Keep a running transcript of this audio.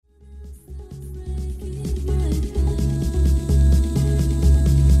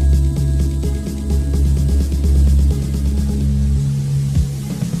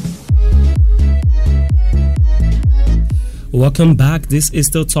Welcome back. This is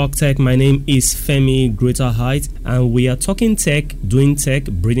still Talk Tech. My name is Femi Greater Height, and we are talking tech, doing tech,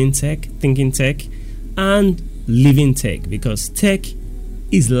 breathing tech, thinking tech, and living tech, because tech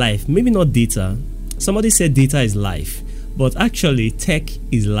is life. Maybe not data. Somebody said data is life, but actually tech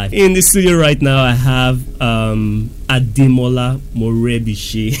is life. In the studio right now, I have Ademola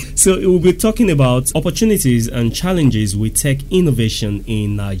Morebise. So we'll be talking about opportunities and challenges with tech innovation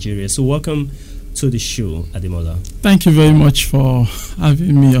in Nigeria. So welcome to the show, Ademola. Thank you very much for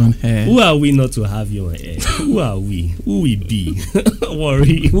having me on air. Who are we not to have you on air? Who are we? Who we be?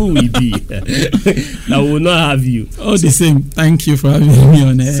 Worry, who we be? I will not have you. The same. Thank you for having me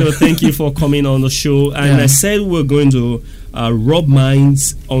on air. So thank you for coming on the show. And I said we're going to rub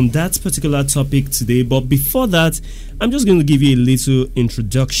minds on that particular topic today. But before that, I'm just going to give you a little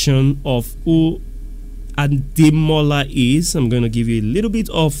introduction of who Ademola is. I'm going to give you a little bit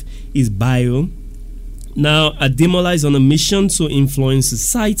of his bio. Now, Ademola is on a mission to influence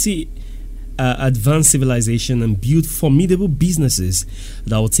society, advance civilization, and build formidable businesses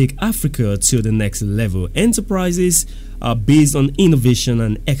that will take Africa to the next level. Enterprises are based on innovation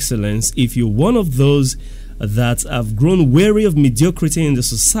and excellence. If you're one of those that have grown weary of mediocrity in the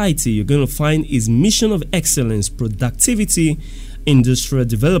society, you're going to find his mission of excellence, productivity, industrial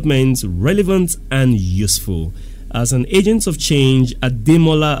development relevant and useful. As an agent of change,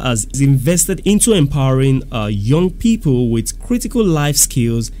 Ademola has invested into empowering young people with critical life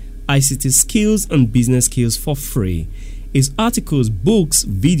skills, ICT skills, and business skills for free. His articles, books,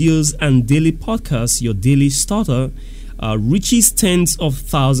 videos, and daily podcasts, Your Daily Starter, reaches tens of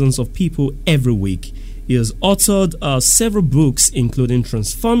thousands of people every week. He has authored several books, including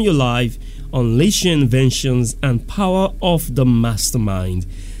Transform Your Life, Unleash Your Inventions, and Power of the Mastermind.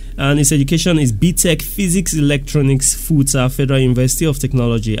 And his education is BTech Physics Electronics, FUTA, Federal University of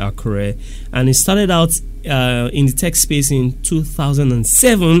Technology, Akure. And he started out in the tech space in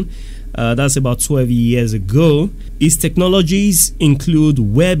 2007. That's about 12 years ago. His technologies include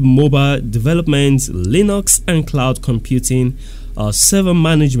web, mobile development, Linux and cloud computing, server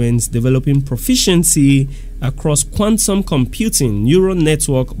management, developing proficiency across quantum computing, neural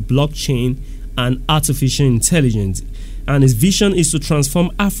network, blockchain, and artificial intelligence. And his vision is to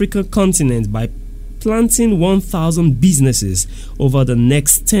transform African continent by planting 1,000 businesses over the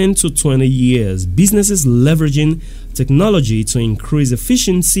next 10 to 20 years. Businesses leveraging technology to increase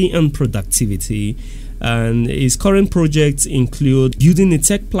efficiency and productivity. And his current projects include building a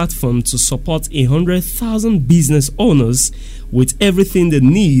tech platform to support 100,000 business owners with everything they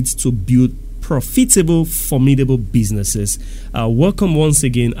need to build profitable, formidable businesses. Welcome once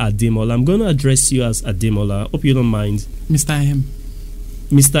again, Ademola. I'm going to address you as Ademola. Hope you don't mind. Mr. M.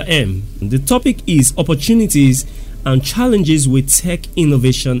 Mr. M. The topic is opportunities and challenges with tech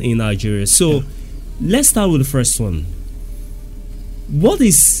innovation in Nigeria. So let's start with the first one. What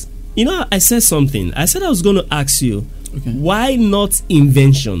is, I said something. I said I was going to ask you, why not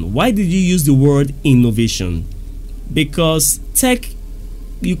invention? Why did you use the word innovation? Because tech,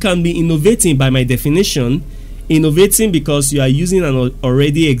 you can be innovating by my definition, innovating because you are using an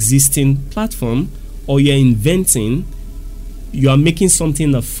already existing platform, or you're inventing, you are making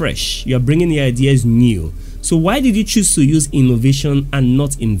something afresh, you are bringing the ideas new. So why did you choose to use innovation and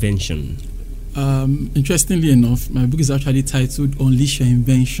not invention? Interestingly enough, my book is actually titled Unleash Your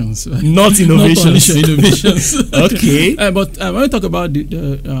Inventions. Right? Not Innovations. Not Unleash Your Innovations. Okay. But when we talk about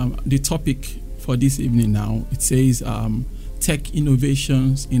the topic for this evening now, it says tech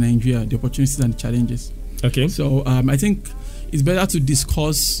innovations in Nigeria, the opportunities and the challenges. Okay. So I think it's better to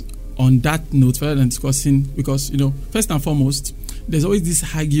discuss on that note rather than discussing, because first and foremost, there's always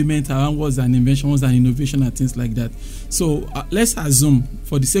this argument around what's an invention, what's an innovation, and things like that. So let's assume,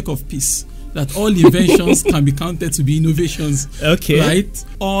 for the sake of peace, that all inventions can be counted to be innovations. Okay. Right?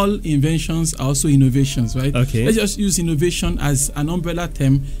 All inventions are also innovations, right? Okay. Let's just use innovation as an umbrella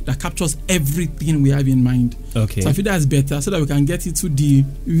term that captures everything we have in mind. Okay. So I feel that's better, so that we can get into the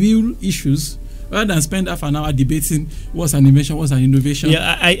real issues rather than spend half an hour debating what's an invention, what's an innovation.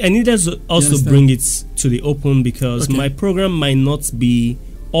 Yeah, I need us also bring it to the open, because my program might not be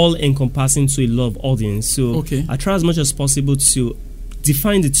all encompassing to a lot of audience. So I try as much as possible to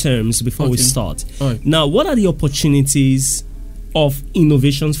define the terms before we start. Right. Now, what are the opportunities of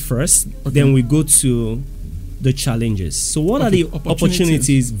innovations first? Then we go to the challenges. So what are the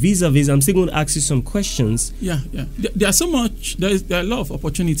opportunities vis-a-vis? I'm still going to ask you some questions. Yeah. There are so much. There are a lot of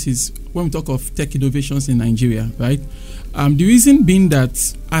opportunities when we talk of tech innovations in Nigeria, right? The reason being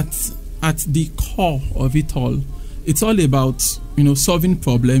that at the core of it all, it's all about solving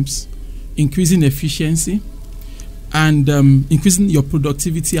problems, increasing efficiency, and increasing your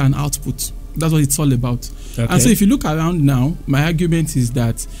productivity and output. That's what it's all about. Okay. And so if you look around now, my argument is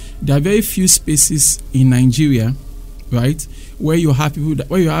that there are very few spaces in Nigeria, right, where you have people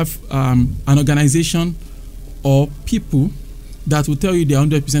where you have an organization or people that will tell you they are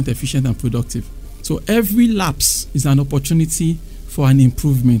 100% efficient and productive. So every lapse is an opportunity for an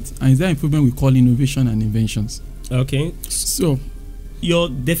improvement, and that improvement we call innovation and inventions. Okay. So your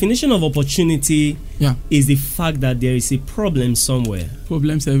definition of opportunity is the fact that there is a problem somewhere.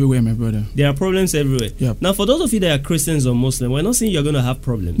 Problems everywhere, my brother. There are problems everywhere. Yeah. Now, for those of you that are Christians or Muslim, we're not saying you're going to have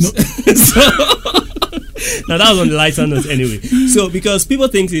problems. No. Now, that was on the lighter note anyway. So, because people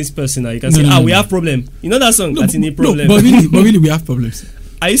think it's personal, you can say, we have problem. You know that song, that's in a problem. But really, we have problems.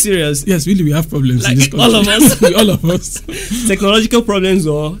 Are you serious? Yes, really, we have problems. Like in this country. all of us? All of us. Technological problems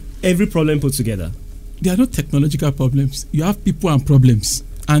or every problem put together? There are no technological problems. You have people and problems.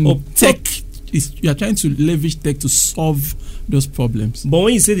 And you are trying to leverage tech to solve those problems. But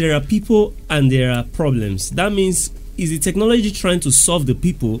when you say there are people and there are problems, that means, is the technology trying to solve the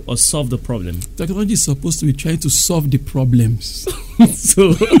people or solve the problem? Technology is supposed to be trying to solve the problems.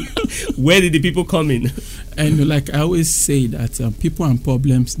 So, where did the people come in? And like I always say that people and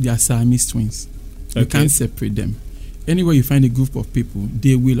problems, they are Siamese twins. You can't separate them. Anywhere you find a group of people,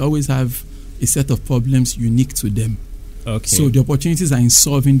 they will always have a set of problems unique to them. Okay. So the opportunities are in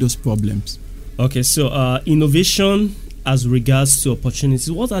solving those problems. Okay, so innovation as regards to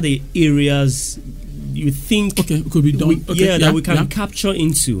opportunities, what are the areas you think could be done? that we can capture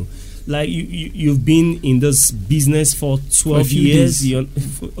into? Like you've been in this business for 12 years.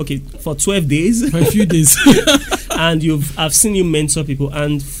 For 12 days. For a few days. And I've seen you mentor people.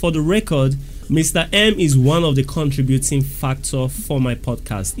 And for the record, Mr. M is one of the contributing factors for my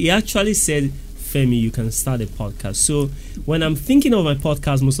podcast. He actually said, Femi, you can start a podcast. So when I'm thinking of my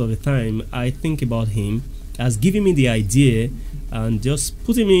podcast most of the time, I think about him as giving me the idea and just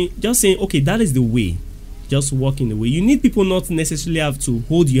saying, okay, that is the way. Just walk in the way. You need people not necessarily have to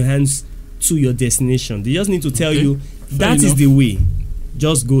hold your hands to your destination. They just need to tell you that is the way.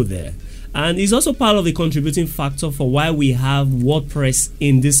 Just go there. And it's also part of the contributing factor for why we have WordPress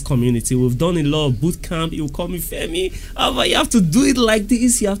in this community. We've done a lot of boot camp. You call me Femi. You have to do it like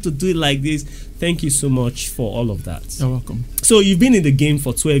this. You have to do it like this. Thank you so much for all of that. You're welcome. So you've been in the game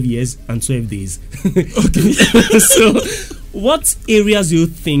for 12 years and 12 days. Okay. So what areas do you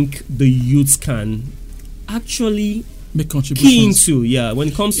think the youths can actually make contributions key into, when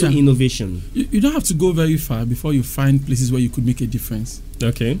it comes to innovation? You don't have to go very far before you find places where you could make a difference.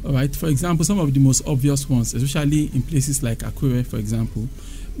 Okay. All right. For example, some of the most obvious ones, especially in places like Akure, for example,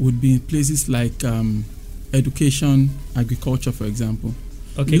 would be in places like education, agriculture, for example.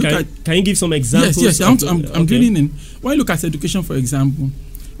 Okay. Can you give some examples? Yes. I'm drilling in. When you look at education, for example,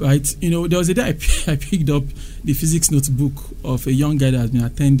 right? There was a day I picked up the physics notebook of a young guy that has been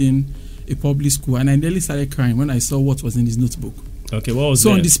attending a public school, and I nearly started crying when I saw what was in his notebook. Okay, what was so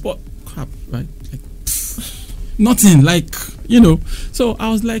there? On the spot, crap, right? Like nothing, So I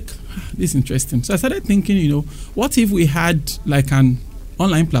was like, this is interesting. So I started thinking, what if we had like an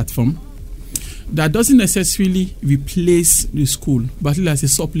online platform that doesn't necessarily replace the school, but as a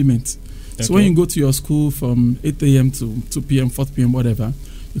supplement. Okay. So when you go to your school from 8 a.m. to 2 p.m., 4 p.m., whatever,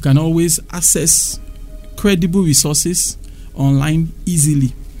 you can always access credible resources online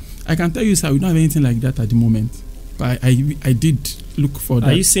easily. I can tell you, sir, we don't have anything like that at the moment. But I did look for that.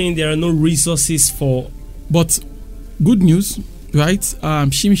 Are you saying there are no resources for... But good news, right?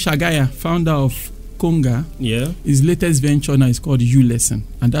 Shim Shagaya, founder of Konga, his latest venture now is called ULesson,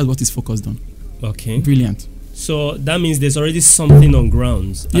 and that's what he's focused on. Okay. Brilliant. So that means there's already something on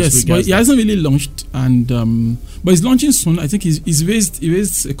ground. Yes, but he hasn't really launched, and but he's launching soon. I think he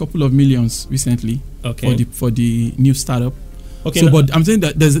raised a couple of millions recently. Okay. For the new startup. Okay. So, but I'm saying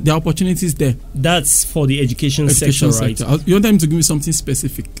that there are opportunities there. That's for the education sector, right? You want them to give me something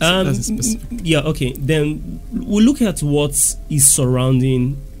specific? Yeah. Okay. Then we'll look at what is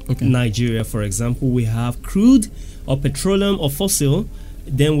surrounding Nigeria. For example, we have crude or petroleum or fossil.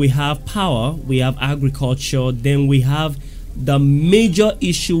 Then we have power. We have agriculture. Then we have the major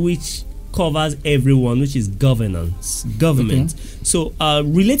issue which covers everyone, which is government. Okay. So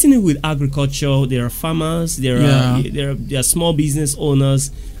relating it with agriculture, there are farmers, there are small business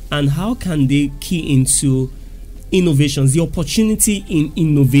owners, and how can they key into innovations, the opportunity in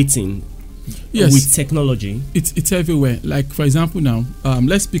innovating with technology? It's everywhere. Like for example now,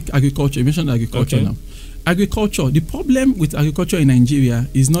 let's pick agriculture. You mentioned agriculture now. Agriculture, the problem with agriculture in Nigeria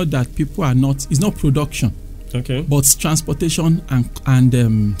is not that it's not production. Okay. But transportation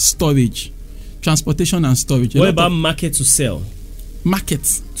and storage. Transportation and storage. What about market to sell?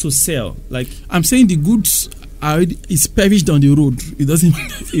 Markets to sell, like I'm saying the goods it's perished on the road. It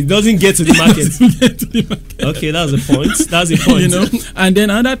doesn't get to the market. Okay, that's the point. That's the point. You know. And then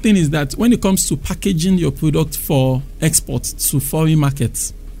another thing is that when it comes to packaging your product for export to foreign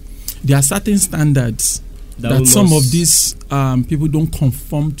markets, there are certain standards that some of these people don't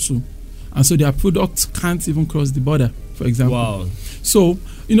conform to, and so their products can't even cross the border, for example. Wow. So,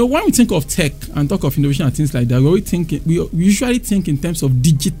 when we think of tech and talk of innovation and things like that, we usually think in terms of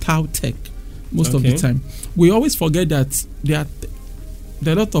digital tech most of the time. We always forget that there are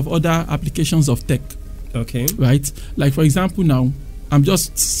a lot of other applications of tech. Okay. Right? Like, for example, now, I'm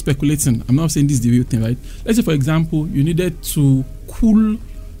just speculating. I'm not saying this is the real thing, right? Let's say, for example, you needed to cool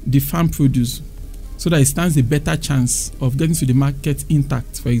the farm produce so that it stands a better chance of getting to the market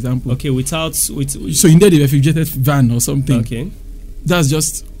intact, for example. Okay, so you need a refrigerated van or something. Okay. That's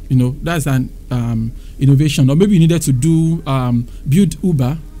just, that's an innovation. Or maybe you needed to build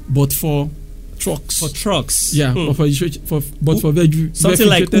Uber, but for trucks. For trucks. Yeah, for something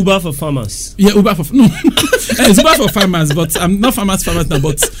like Uber for farmers. Yeah, Uber for it's Uber for farmers, but I'm not farmers now,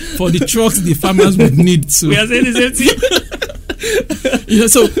 but for the trucks the farmers would need to. We are saying the same thing.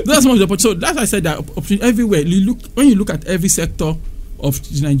 So that's one of the opportunities. So that's why I said that opportunity everywhere. When you look at every sector of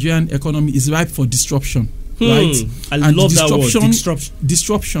the Nigerian economy is ripe for disruption. Right? I love that word.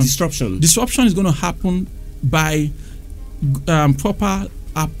 Disruption. Disruption is going to happen by proper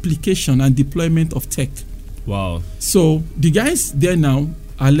application and deployment of tech. Wow. So the guys there now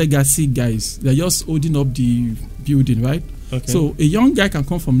are legacy guys. They're just holding up the building, right? Okay. So a young guy can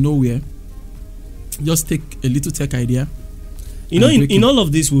come from nowhere, just take a little tech idea. In all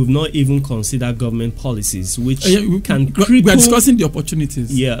of this, we've not even considered government policies, which can cripple. We're discussing the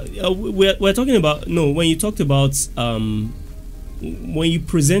opportunities. Yeah, we're talking about when you talked about when you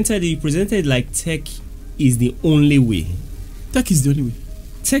presented like tech is the only way. Tech is the only way.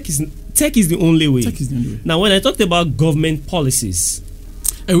 Tech is the only way. Tech is the only way. Now, when I talked about government policies,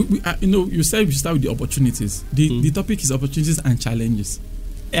 you said we start with the opportunities. The topic is opportunities and challenges.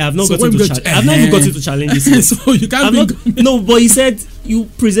 I have not gotten to challenges yet. So you can't no, but you said you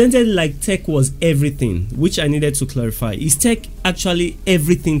presented like tech was everything, which I needed to clarify. Is tech actually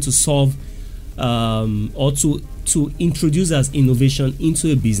everything to solve or to introduce as innovation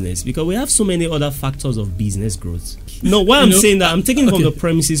into a business? Because we have so many other factors of business growth. No, why I'm saying that, I'm taking from the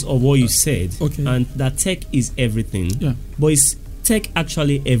premises of what you said, and that tech is everything. Yeah. But is tech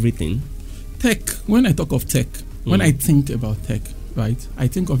actually everything? Tech, when I talk of tech, when I think about tech, right, I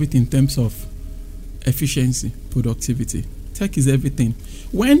think of it in terms of efficiency, productivity. Tech is everything.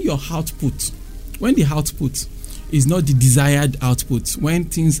 When the output is not the desired output, when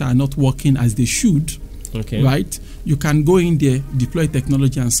things are not working as they should, right, you can go in there, deploy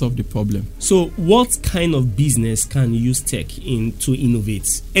technology and solve the problem. So what kind of business can use tech to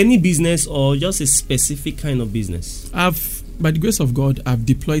innovate? Any business or just a specific kind of business? By the grace of God, I've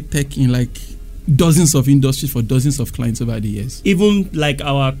deployed tech in like dozens of industries for dozens of clients over the years. Even like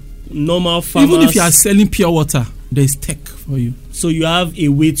our normal farmers? Even if you are selling pure water, there is tech for you. So you have a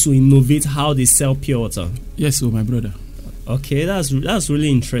way to innovate how they sell pure water? Yes, my brother. Okay, that's really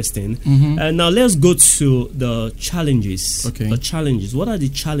interesting. Mm-hmm. And now let's go to the challenges. Okay. The challenges. What are the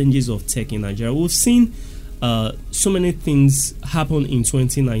challenges of tech in Nigeria? We've seen so many things happen in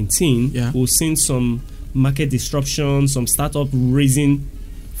 2019. Yeah. We've seen some market disruption, some startup raising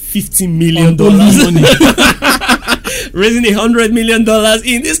 $50 million. Raising $100 million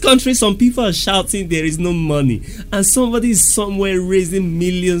in this country. Some people are shouting there is no money, and somebody is somewhere raising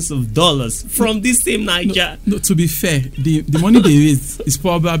millions of dollars from this same Niger. No, to be fair, the money they raise is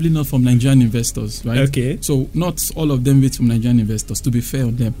probably not from Nigerian investors, right? Okay. So not all of them raise from Nigerian investors. To be fair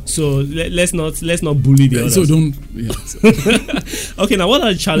on them. So let's not bully the others. So don't. Yeah. Okay. Now, what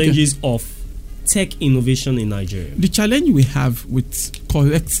are the challenges of tech innovation in Nigeria? The challenge we have with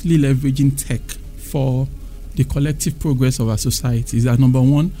correctly leveraging tech for the collective progress of our society is that, number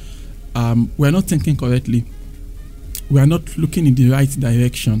one, we are not thinking correctly. We are not looking in the right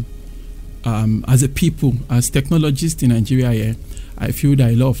direction. As a people, as technologists in Nigeria here, I feel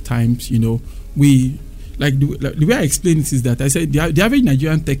that a lot of times, we the way I explain it is that I said the average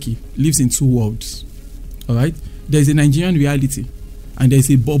Nigerian techie lives in two worlds. All right, there's a Nigerian reality, and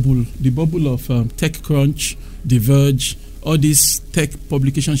there's a bubble, the bubble of TechCrunch, The Verge, all these tech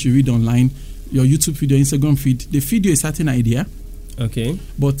publications you read online, your YouTube video, Instagram feed. They feed you a certain idea. Okay.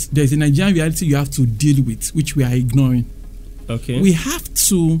 But there's a Nigerian reality you have to deal with, which we are ignoring. Okay. We have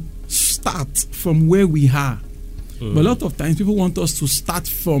to start from where we are. But a lot of times people want us to start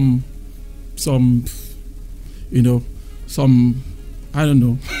from some I don't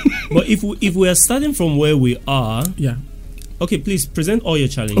know. But if we are starting from where we are, yeah, Okay, please present all your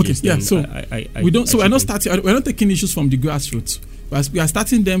challenges. Okay, yeah. So we're not starting. We're not taking issues from the grassroots. We are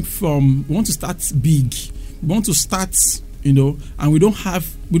starting them from. We want to start big. We want to start, and we don't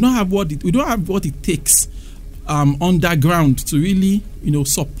have what it takes underground to really,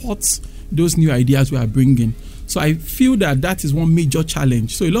 support those new ideas we are bringing. So I feel that is one major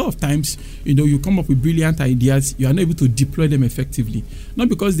challenge. So a lot of times, you come up with brilliant ideas, you are not able to deploy them effectively. Not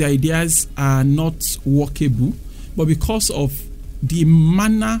because the ideas are not workable, but because of the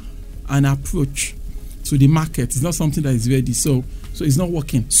manner and approach to the market. It's not something that is ready. So it's not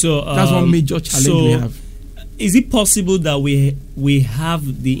working. So that's one major challenge we have. Is it possible that we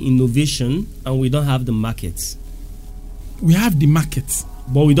have the innovation and we don't have the market? We have the market,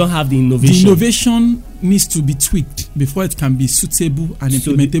 but we don't have the innovation. The innovation needs to be tweaked before it can be suitable and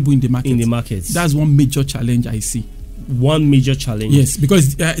implementable in the market. That's one major challenge I see. One major challenge. Yes,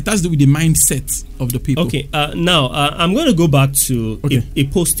 because it has to do with the mindset of the people. Okay, now I'm going to go back to a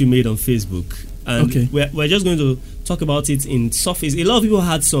post you made on Facebook. And we're just going to talk about it in surface. A lot of people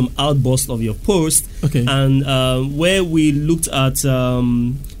had some outburst of your post. Okay. And where we looked at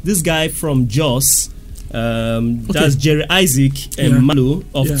this guy from Jos, that's Jerry Isaac and Malu,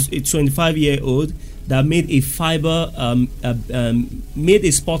 of a 25-year-old that made a made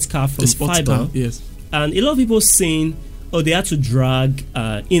a sports car from fiber. Yes. And a lot of people saying, they had to drag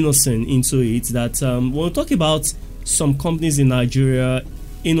Innocent into it. That when we talk about some companies in Nigeria,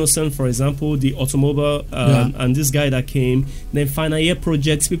 Innocent, for example, the automobile, and this guy that came, then final year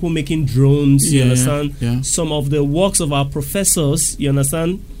projects, people making drones, you understand? Yeah. Some of the works of our professors, you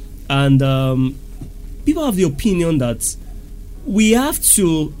understand? And people have the opinion that we have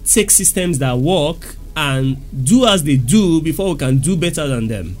to take systems that work and do as they do before we can do better than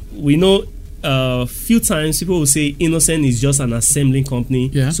them. We know few times people will say Innocent is just an assembling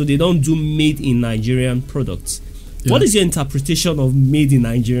company, so they don't do made in Nigerian products. Yeah. What is your interpretation of made in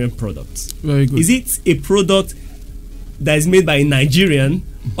Nigerian products? Very good. Is it a product that is made by a Nigerian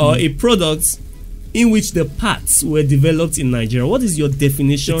or a product in which the parts were developed in Nigeria? What is your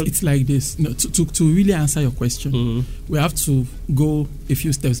definition? It's like this. No, to really answer your question, we have to go a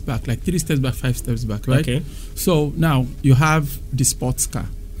few steps back, like 3 steps back, 5 steps back, right? Okay. So now you have the sports car.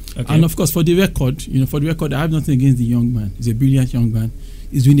 Okay. And of course, for the record, I have nothing against the young man. He's a brilliant young man.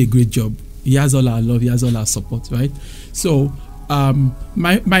 He's doing a great job. He has all our love. He has all our support, right? So,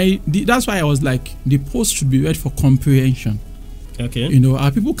 that's why I was like, the post should be read for comprehension. Okay. Our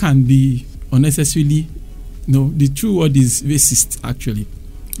people can be unnecessarily, the true word is racist, actually,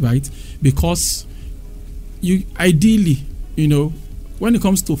 right? Because you ideally, when it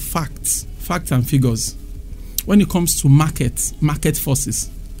comes to facts and figures, when it comes to market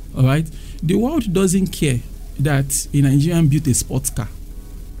forces, all right, the world doesn't care that a Nigerian built a sports car,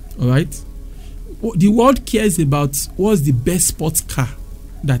 all right? The world cares about what's the best sports car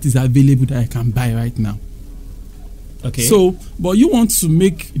that is available that I can buy right now. Okay. So, but you want to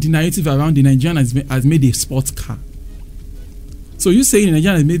make the narrative around the Nigerian has made a sports car. So you saying the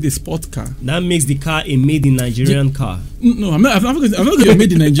Nigerian has made a sports car. That makes the car a made in Nigerian car. No, I'm not going to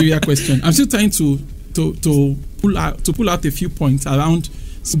made in Nigeria question. I'm still trying to pull out a few points around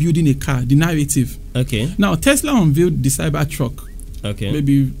building a car, the narrative. Okay. Now Tesla unveiled the Cybertruck. Okay.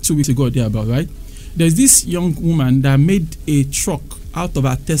 Maybe 2 weeks ago or thereabout, right? There's this young woman that made a truck out of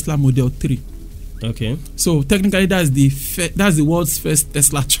a Tesla Model 3. Okay. So technically, that's the world's first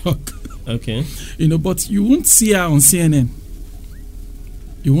Tesla truck. Okay. But you won't see her on CNN.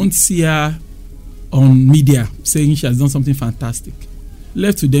 You won't see her on media saying she has done something fantastic.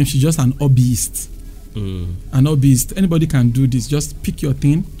 Left to them, she's just an hobbyist. An hobbyist. Anybody can do this. Just pick your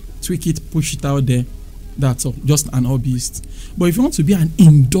thing, tweak it, push it out there. That's all. Just an hobbyist. But if you want to be an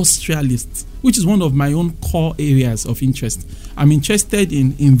industrialist, which is one of my own core areas of interest, I'm interested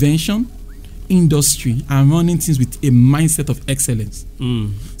in invention, industry, and running things with a mindset of excellence.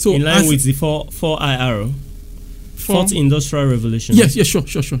 So in line with the 4IR, Fourth Industrial Revolution. Yes, sure.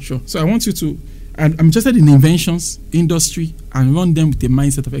 So I want you to, I'm interested in inventions, industry, and run them with a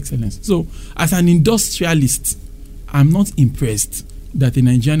mindset of excellence. So as an industrialist, I'm not impressed that a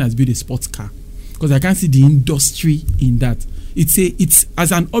Nigerian has built a sports car, because I can't see the industry in that. It's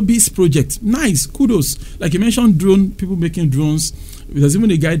as an hobbyist project. Nice, kudos. Like you mentioned, people making drones. There's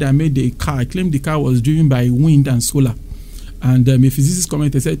even a guy that made a car. I claimed the car was driven by wind and solar. And a physicist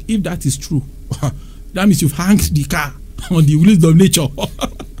commented, said, if that is true, that means you've hanged the car on the wheels of nature.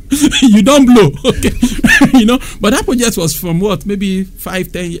 You don't blow, okay? But that project was from maybe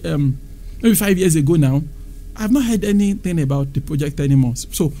 5 years ago now. I've not heard anything about the project anymore.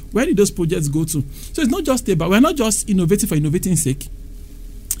 So where did those projects go to? So it's not just we're not just innovating for innovating's sake.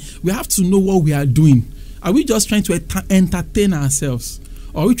 We have to know what we are doing. Are we just trying to entertain ourselves?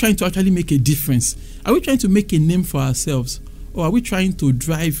 Or are we trying to actually make a difference? Are we trying to make a name for ourselves? Or are we trying to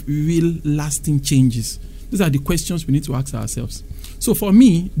drive real lasting changes? These are the questions we need to ask ourselves. So for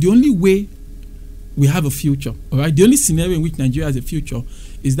me, the only way we have a future, all right, the only scenario in which Nigeria has a future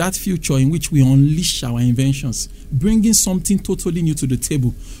is that future in which we unleash our inventions, bringing something totally new to the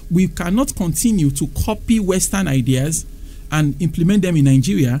table. We cannot continue to copy Western ideas and implement them in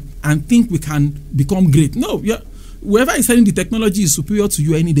Nigeria and think we can become great. No, whoever is selling the technology is superior to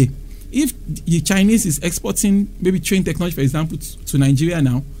you any day. If the Chinese is exporting maybe train technology, for example, to Nigeria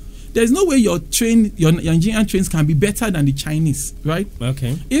now, there's no way your Nigerian trains can be better than the Chinese, right?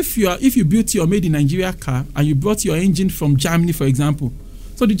 Okay. If you built your made in Nigeria car and you brought your engine from Germany, for example,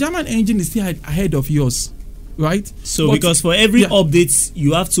 so the German engine is still ahead of yours, right? So but because for every update,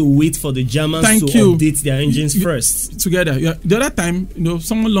 you have to wait for the Germans update their engines first. Together. Yeah. The other time,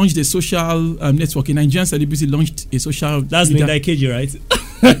 someone launched a social network. A Nigerian celebrity launched a social. That's Linda KG, right?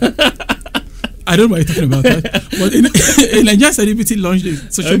 I don't know what you're talking about, right? But a Nigerian celebrity launched a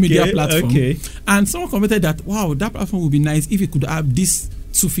social media platform. Okay. And someone commented that, wow, that platform would be nice if it could have these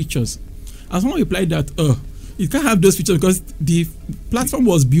two features. And someone replied that, it can't have those features because the platform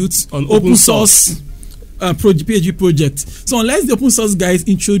was built on open source PHP project. So unless the open source guys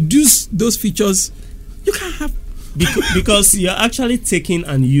introduce those features, you can't have. Because you're actually taking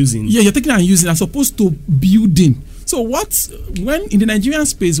and using. Yeah, you're taking and using as opposed to building. So when in the Nigerian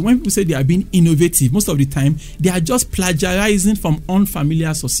space, when people say they are being innovative, most of the time they are just plagiarizing from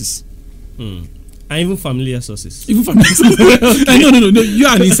unfamiliar sources. And even familiar sources. Even familiar sources. No. You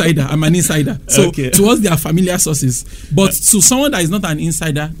are an insider. I'm an insider. So towards their familiar sources. But to someone that is not an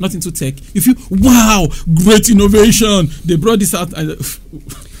insider, not into tech, you feel, wow, great innovation. They brought this out.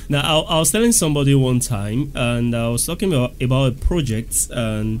 Now, I was telling somebody one time, and I was talking about a project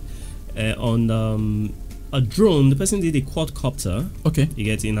on a drone. The person did a quadcopter. Okay. You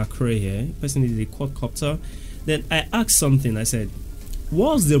get in Accra here. The person did a quadcopter. Then I asked something. I said,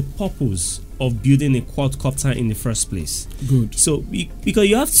 what's the purpose of building a quadcopter in the first place? Good. So because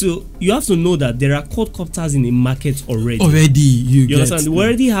you have to know that there are quadcopters in the market already. You understand? We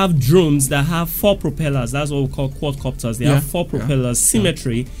already have drones that have 4 propellers. That's what we call quadcopters. They have 4 propellers,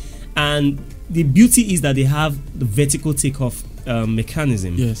 symmetry, and the beauty is that they have the vertical takeoff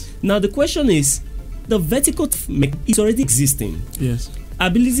mechanism. Yes. Now the question is, the vertical is already existing. Yes.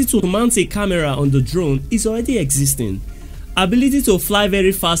 Ability to mount a camera on the drone is already existing. Ability to fly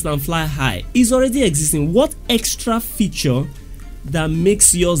very fast and fly high is already existing. What extra feature that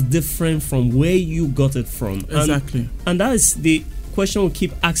makes yours different from where you got it from? Exactly. And that is the question we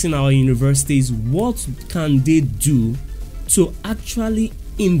keep asking our universities. What can they do to actually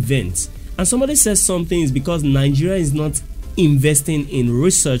invent? And somebody says something is because Nigeria is not investing in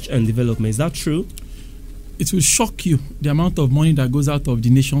research and development. Is that true? It will shock you the amount of money that goes out of the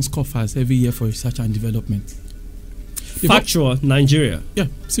nation's coffers every year for research and development. Factual, Nigeria. Yeah,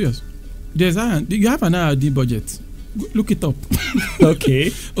 serious. You have an R&D budget. Look it up.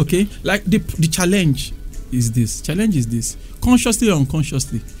 Okay. Like the challenge is this. Consciously or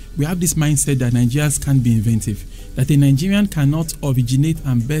unconsciously, we have this mindset that Nigerians can't be inventive. That a Nigerian cannot originate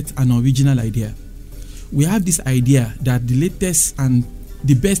and bet an original idea. We have this idea that the latest and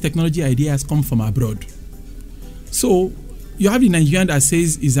the best technology ideas come from abroad. So you have the Nigerian that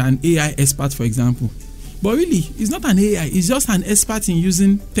says is an AI expert, for example. But really, he's not an AI. He's just an expert in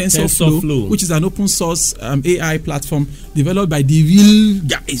using TensorFlow, which is an open source AI platform developed by the real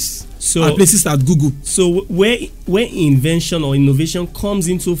guys at places at Google. So where invention or innovation comes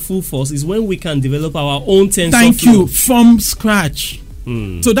into full force is when we can develop our own TensorFlow. Thank you, from scratch.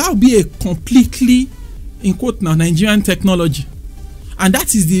 So that would be a completely, in quote now, Nigerian technology. And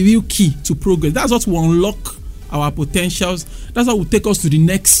that is the real key to progress. That's what will unlock our potentials. That's what will take us to the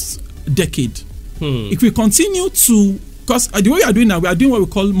next decade. If we continue to, because the way we are doing now, we are doing what we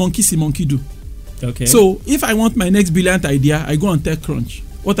call monkey see, monkey do. Okay. So if I want my next brilliant idea, I go on TechCrunch.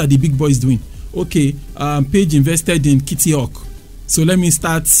 What are the big boys doing? Okay, Page invested in Kitty Hawk. So let me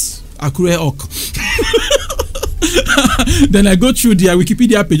start Akure Hawk. Then I go through their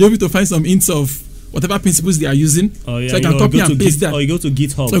Wikipedia page only to find some hints of whatever principles they are using. So I can copy and paste that. Or you go to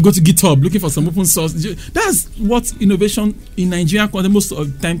GitHub. So I go to GitHub looking for some open source. That's what innovation in Nigerian content most of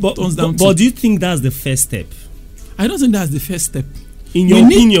the time turns down to. But do you think that's the first step? I don't think that's the first step. In your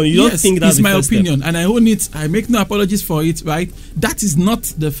opinion, you don't think that's the first step? It's my opinion, and I own it. I make no apologies for it, right? That is not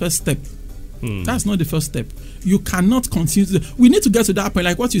the first step. That's not the first step. You cannot continue we need to get to that point,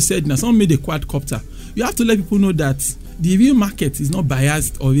 like what you said now. Someone made a quadcopter. You have to let people know that the real market is not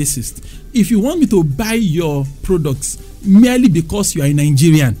biased or racist. If you want me to buy your products merely because you are a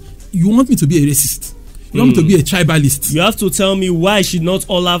Nigerian, you want me to be a racist. You want me to be a tribalist? You have to tell me why I should not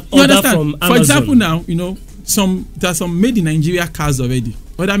order from Amazon. For example, now there are some made in Nigeria cars already,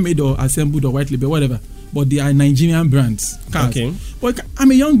 whether made or assembled or white label, whatever. But they are Nigerian brands cars. Okay. But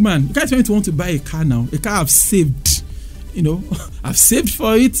I'm a young man. You can't want to buy a car now. A car I've saved. I've saved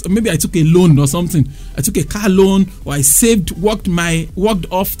for it. Or maybe I took a loan or something. I took a car loan, or I saved, worked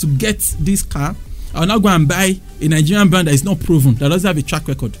off to get this car. I'll now go and buy a Nigerian brand that is not proven, that doesn't have a track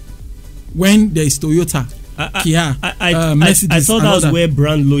record. When there is Toyota, Kia, Mercedes, I thought that was where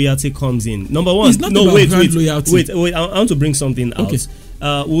brand loyalty comes in. Number one, it's not about brand loyalty. Wait. I want to bring something out.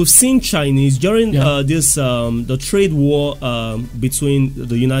 We've seen Chinese during this the trade war between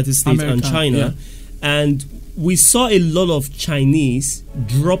the United States and China, and we saw a lot of Chinese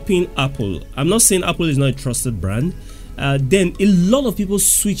dropping Apple. I'm not saying Apple is not a trusted brand. Then a lot of people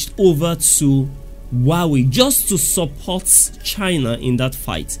switched over to Huawei just to support China in that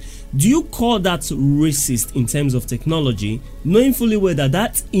fight. Do you call that racist in terms of technology, knowing fully well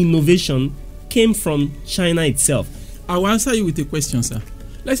that innovation came from China itself? I will answer you with a question, sir.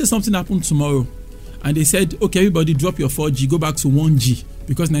 Let's say something happened tomorrow and they said, okay, everybody drop your 4G, go back to 1G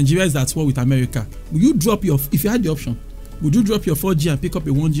because Nigeria is at war with America. Will you drop if you had the option, would you drop your 4G and pick up a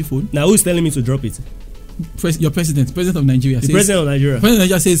 1G phone? Now, who's telling me to drop it? Your president of Nigeria. The president of Nigeria. President of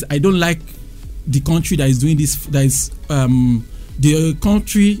Nigeria says, I don't like the country that is doing this, that is the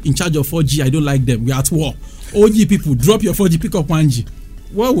country in charge of 4G, I don't like them. We are at war. OG people, drop your 4G, pick up 1G.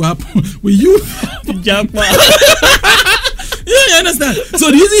 What will happen? Will you jump? You understand?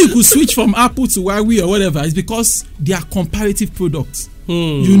 So the reason you could switch from Apple to Huawei or whatever is because they are comparative products.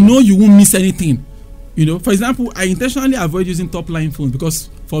 You won't miss anything. For example, I intentionally avoid using top line phones because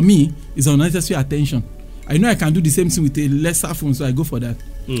for me it's unnecessary attention. I know I can do the same thing with a lesser phone, so I go for that.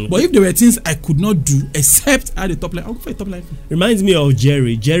 But if there were things I could not do except add a top line, I'll go for a top line phone. Reminds me of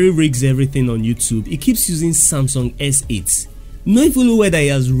Jerry. Jerry rigs everything on YouTube. He keeps using Samsung S8. Not even whether he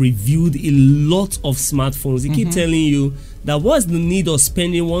has reviewed a lot of smartphones. He keep telling you that what's the need of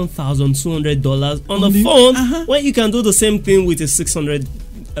spending $1,200 on a phone when you can do the same thing with a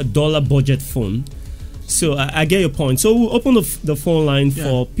 $600 budget phone. So I get your point. So we'll open the phone line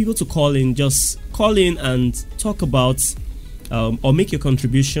for people to call in. Just call in and talk about or make your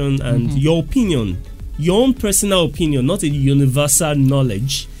contribution and your opinion. Your own personal opinion, not a universal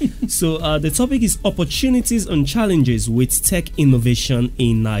knowledge. So the topic is opportunities and challenges with tech innovation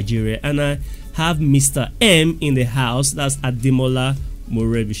in Nigeria. And I have Mr. M in the house. That's Ademola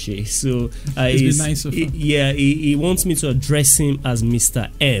Morebise. So it's been nice so far. He wants me to address him as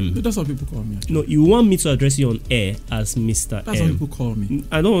Mr. M. But that's what people call me. Actually. No, you want me to address you on air as Mr. M. That's what people call me.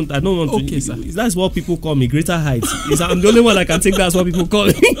 I don't want okay, to. Sir. That's what people call me. Greater heights. I'm the only one that can take that's what people call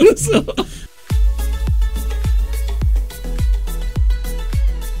me. So.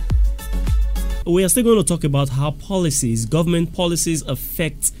 We are still going to talk about how government policies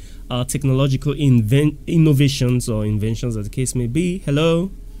affect technological innovations or inventions, as the case may be. Hello?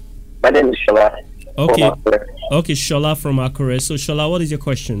 My name is Shola. Okay, Shola from Akure. So, Shola, what is your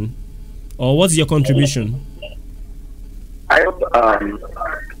question? Or what's your contribution? I hope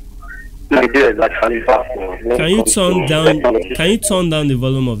Nigeria is actually faster. Can you turn down the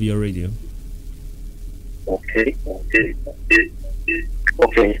volume of your radio? Okay.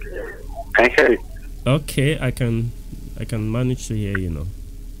 Can you hear it? Okay, I can manage to hear you now.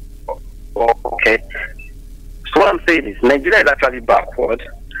 Okay. So what I'm saying is Nigeria is actually backward.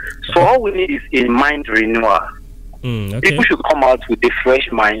 So all we need is a mind renewal. Okay. People should come out with a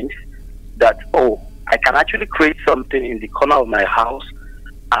fresh mind that, I can actually create something in the corner of my house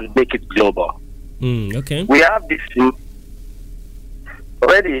and make it global. Okay. We have this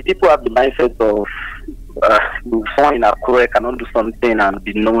already. People have the mindset of someone in Akure cannot do something and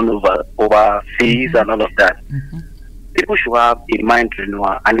be known overseas and all of that. People should have a mind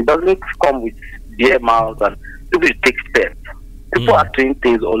renewal, and it doesn't come with bare mouths, and people should take steps. People are doing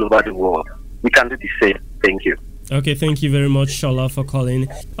things all over the world. We can do the same. Thank you. Okay, thank you very much, Shola, for calling.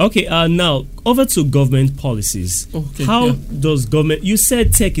 Okay, now over to government policies. Okay, how does government? You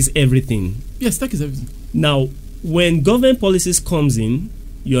said tech is everything. Yes, tech is everything. Now, when government policies comes in,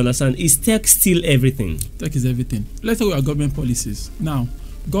 you understand, is tech still everything? Tech is everything. Let's talk about government policies. Now,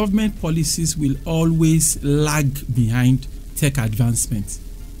 government policies will always lag behind tech advancement.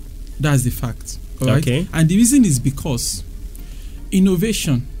 That's the fact. All right? Okay. And the reason is because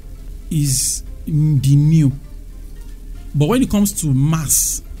innovation is the new. But when it comes to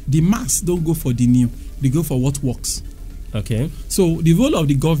mass, the mass don't go for the new. They go for what works. Okay. So the role of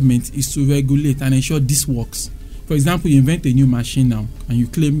the government is to regulate and ensure this works. For example, you invent a new machine now and you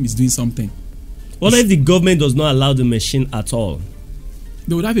claim it's doing something. What if the government does not allow the machine at all?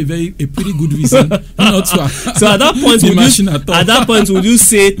 they would have a pretty good reason not to. So at that point, would you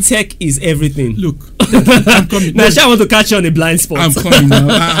say tech is everything? Look, I'm coming. Now, I want to catch you on a blind spot. I'm coming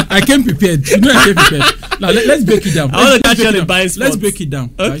now. I came prepared. I came prepared. Now let's break it down. I want to catch you on a blind spot. Let's break it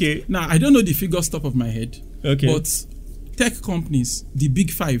down. Okay. Right? Now I don't know the figures top of my head. Okay. But tech companies, the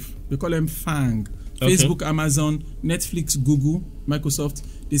big five, they call them FANG. Facebook, Amazon, Netflix, Google, Microsoft,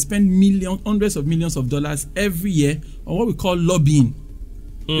 they spend hundreds of millions of dollars every year on what we call lobbying.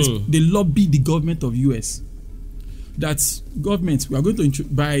 They lobby the government of US. That's government. We are going to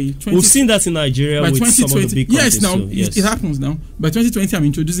by 20. We've seen that in Nigeria with some of the big countries. Yes, now yes. It happens now. By 2020, I'm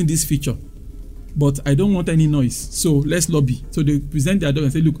introducing this feature, but I don't want any noise. So let's lobby. So they present their dog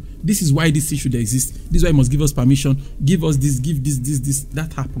and say, look, this is why this thing should exist. This is why you must give us permission. Give us this. Give this.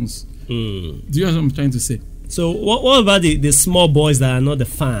 That happens. Do you know what I'm trying to say? So what about the small boys that are not the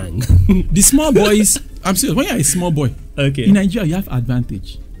FANG? The small boys, I'm serious. When you're a small boy, in Nigeria you have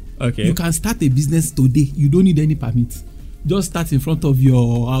advantage. Okay. You can start a business today. You don't need any permit. Just start in front of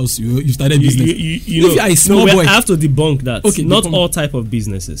your house. You started business. If you are a small boy, I have to debunk that. Okay, not all type of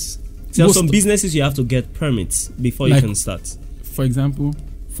businesses. So some businesses you have to get permits before you can start. For example.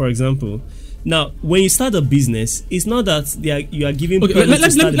 Now, when you start a business, it's not that you are giving permits to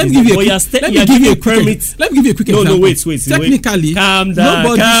start a business. Let me give you a quick example. No, wait. Technically, calm down.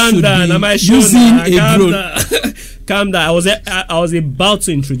 Am I using a drone? Calm down. I was about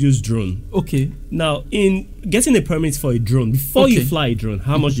to introduce drone. Okay. Now, in getting a permit for a drone, before you fly a drone,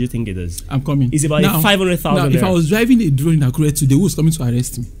 how much do you think it is? I'm coming. It's about 500,000. Now, if I was driving a drone in Akure today, who's coming to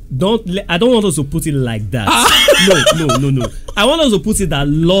arrest me? I don't want us to put it like that. No. I want us to put it that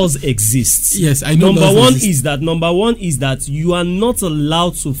laws exist. Yes, I know. Number one is that you are not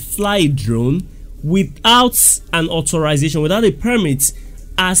allowed to fly a drone without an authorization, without a permit,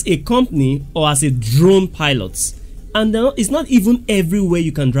 as a company or as a drone pilot. And it's not even everywhere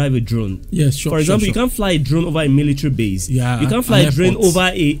you can drive a drone. Yes, sure. For example, you can't fly a drone over a military base. Yeah, you can't fly a drone over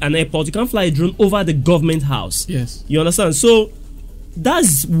an airport. You can't fly a drone over the government house. Yes. You understand? So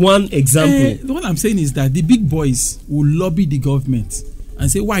that's one example. What I'm saying is that the big boys will lobby the government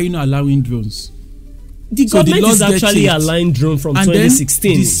and say, why are you not allowing drones? The government is actually allowing drone from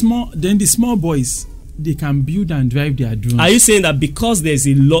 2016. Then the small boys, they can build and drive their drones. Are you saying that because there's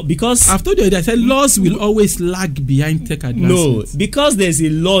a law? Because I've told you that I said laws will always lag behind tech advancements. No, because there's a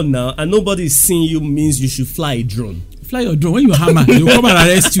law now and nobody is seeing you means you should fly a drone. Fly your drone. When you hammer, they will come and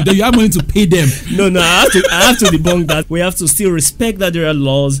arrest you. Then you have money to pay them. No, I have to debunk that. We have to still respect that there are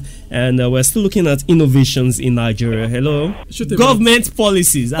laws, and we're still looking at innovations in Nigeria. Hello, government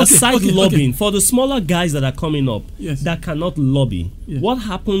policies aside lobbying for the smaller guys that are coming up that cannot lobby. Yes. What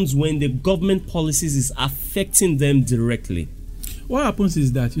happens when the government policies is affecting them directly? What happens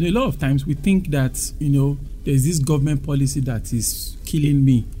is that a lot of times we think that there's this government policy that is killing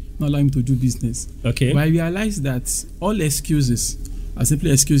me, not allowing me to do business. Okay. But I realize that all excuses are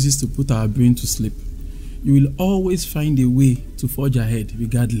simply excuses to put our brain to sleep. You will always find a way to forge ahead,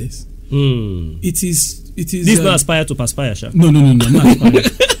 regardless. It is. This not aspire to perspire, Sha. No, not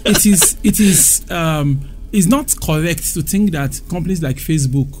aspire. It's not correct to think that companies like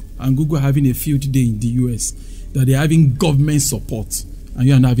Facebook and Google are having a field day in the US, that they're having government support, and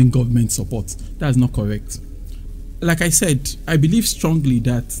you are not having government support. That's not correct. Like I said, I believe strongly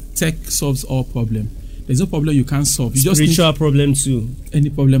that tech solves all problems. There's no problem you can't solve. You Spiritual problem too. Any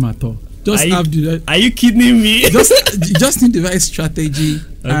problem at all. Are you kidding me? You just need the right strategy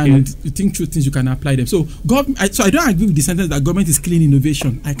and you think through things, you can apply them. So I don't agree with the sentence that government is killing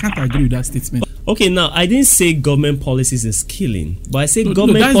innovation. I can't agree with that statement. Okay, now I didn't say government policies is killing, but I say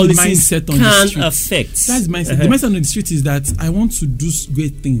government policies can affect. That's the mindset. The mindset on the street is that I want to do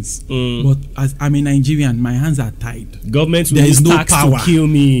great things, but as I'm a Nigerian, my hands are tied. Government will use tax to kill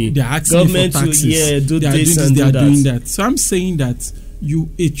me. They're asking me for taxes. Do this and do that. They are doing that. So I'm saying that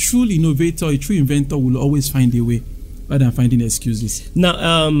a true innovator, a true inventor will always find a way rather than finding excuses.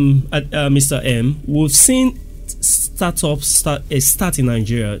 Now, Mr. M, we've seen startups start in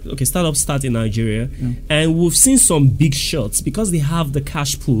Nigeria. Okay, startups start in Nigeria, and we've seen some big shots because they have the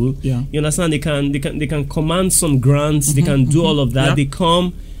cash pool. Yeah. You understand? They can command some grants. They can do all of that. Yeah. They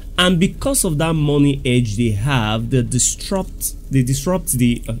come, and because of that money edge they have, they disrupt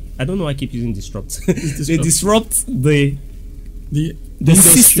the. I don't know why I keep using disrupt. They disrupt the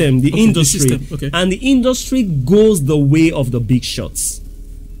system, the industry, and the industry goes the way of the big shots.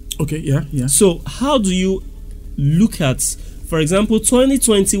 Okay, yeah. So how do you look at, for example,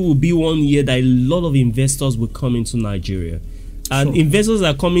 2020 will be one year that a lot of investors will come into Nigeria, and investors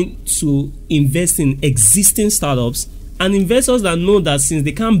are coming to invest in existing startups, and investors that know that since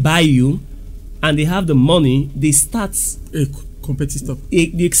they can't buy you and they have the money, they start competitor.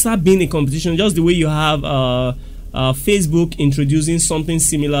 They start being a competition, just the way you have Facebook introducing something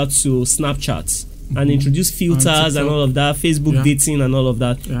similar to Snapchat. And introduce filters and all of that, Facebook dating and all of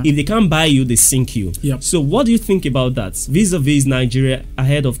that. Yeah. If they can't buy you, they sink you. Yep. So what do you think about that vis-a-vis Nigeria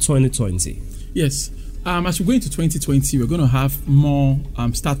ahead of 2020? Yes. As we go into 2020, we're going to have more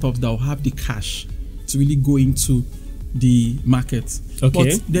startups that will have the cash to really go into the market.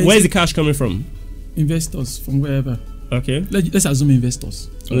 Okay. Where's the cash coming from? Investors from wherever. Okay. Let's assume investors.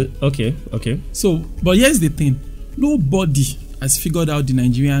 Okay. So, but here's the thing. Nobody has figured out the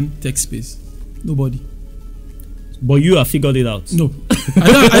Nigerian tech space. Nobody. But you have figured it out. No,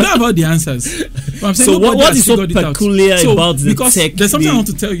 I don't have all the answers. But I'm saying so what is so peculiar about the tech? There's something I want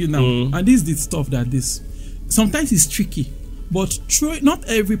to tell you now, and this is the stuff that sometimes it's tricky, but not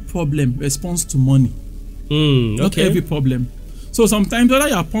every problem responds to money. Not every problem. So sometimes whether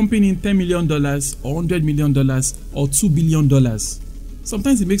you are pumping in $10 million or $100 million or $2 billion,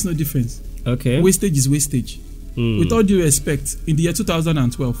 sometimes it makes no difference. Okay. Wastage is wastage. With all due respect, in the year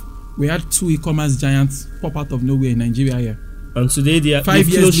 2012. We had 2 e-commerce giants pop out of nowhere in Nigeria here. And today they are 5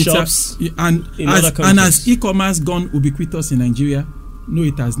 years later, shops and as e-commerce gone ubiquitous in Nigeria, no,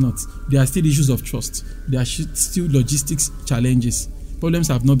 it has not. There are still issues of trust. There are still logistics challenges. Problems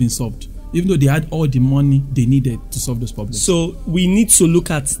have not been solved, even though they had all the money they needed to solve those problems. So we need to look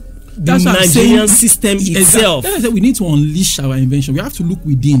at the Nigerian system itself. That's why we need to unleash our invention. We have to look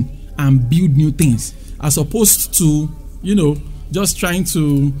within and build new things, as opposed to just trying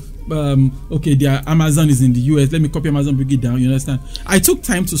to. Amazon is in the US. Let me copy Amazon, bring it down. You understand? I took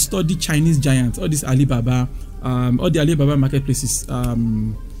time to study Chinese giants, all this Alibaba, all the Alibaba marketplaces,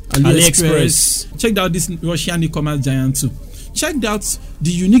 AliExpress. Checked out this Russian e-commerce giant too. Checked out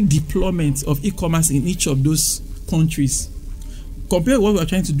the unique deployment of e-commerce in each of those countries. Compare what we are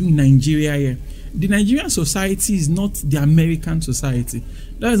trying to do in Nigeria here. The Nigerian society is not the American society.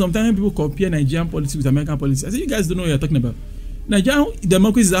 That is sometimes people compare Nigerian politics with American politics. I say you guys don't know what you're talking about. Nigerian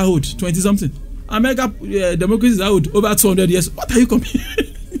democracy is old, 20-something. American democracy is old, over 200 years. What are you comparing?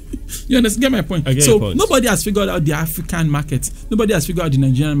 You understand? Get my point? Nobody has figured out the African market. Nobody has figured out the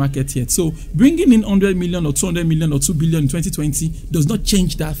Nigerian market yet. So bringing in 100 million or 200 million or 2 billion in 2020 does not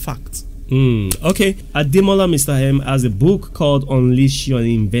change that fact. Okay. Ademola Mr. M has a book called Unleash Your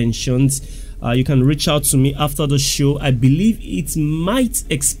Inventions. You can reach out to me after the show. I believe it might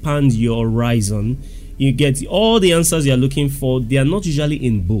expand your horizon. You get all the answers you're looking for. They are not usually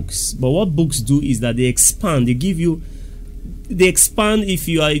in books, but what books do is that they expand. They expand. If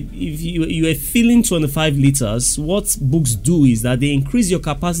you are filling 25 liters, what books do is that they increase your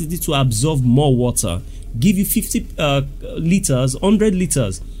capacity to absorb more water, give you 50 liters, 100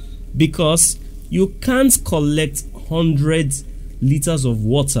 liters, because you can't collect 100 liters of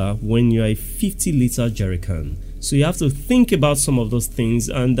water when you're a 50-liter jerrycan. So you have to think about some of those things.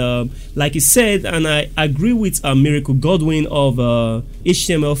 And like he said, and I agree with Miracle Godwin of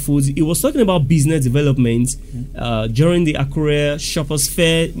HTML Foods, he was talking about business development during the Akure Shoppers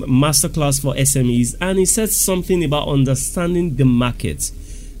Fair Masterclass for SMEs. And he said something about understanding the market.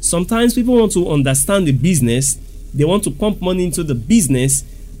 Sometimes people want to understand the business. They want to pump money into the business.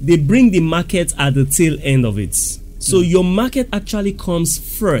 They bring the market at the tail end of it. So your market actually comes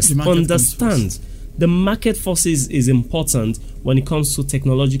first. Understand. The market forces is important when it comes to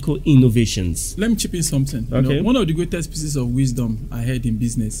technological innovations. Let me chip in something. Okay. One of the greatest pieces of wisdom I heard in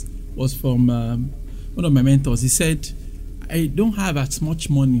business was from one of my mentors. He said, I don't have as much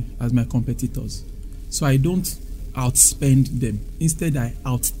money as my competitors, so I don't outspend them. Instead, I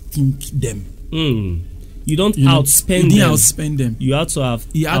outthink them. You don't outspend them. You didn't outspend them. You have to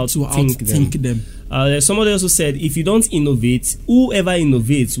outthink them. Somebody also said, if you don't innovate, whoever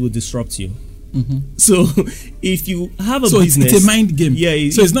innovates will disrupt you. So if you have a business, it's a mind game.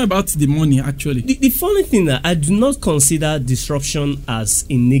 So it's not about the money actually. The funny thing that I do not consider disruption as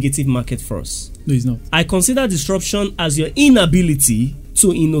a negative market force. No, it's not. I consider disruption as your inability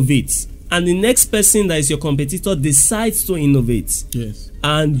to innovate, and the next person that is your competitor decides to innovate. Yes.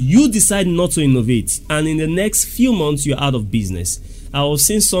 And you decide not to innovate, and in the next few months you're out of business. I was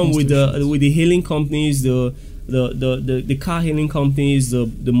seeing some with the hailing companies, the car hailing companies,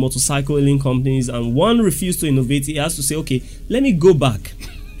 the motorcycle hailing companies, and one refused to innovate. He has to say, okay, let me go back,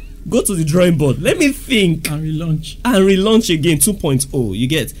 go to the drawing board, let me think, and relaunch again 2.0. You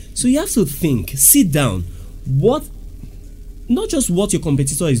get? So you have to think, sit down, not just what your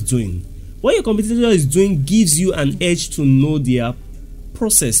competitor is doing. What your competitor is doing gives you an edge to know their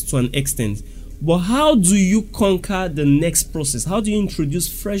process to an extent. But how do you conquer the next process? How do you introduce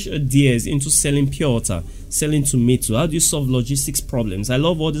fresh ideas into selling pure water, selling tomato? How do you solve logistics problems? I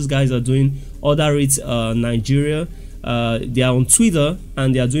love what these guys are doing. Order it Nigeria. they are on Twitter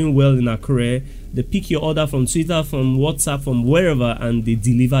and they are doing well in Akure. They pick your order from Twitter, from WhatsApp, from wherever, and they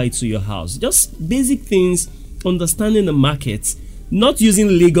deliver it to your house. Just basic things, understanding the market, not using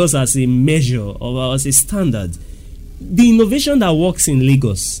Lagos as a measure or as a standard. The innovation that works in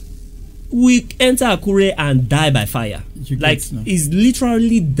Lagos, we enter Akure and die by fire. It's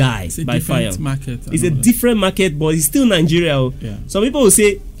literally die by fire. It's a different market, but it's still Nigeria. Yeah. Some people will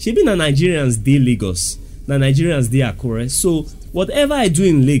say, "Shebi na Nigerians dey Lagos, na Nigerians dey Akure." So whatever I do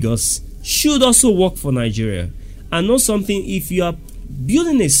in Lagos should also work for Nigeria. And not something, if you are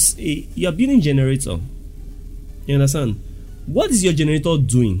building building generator, you understand? What is your generator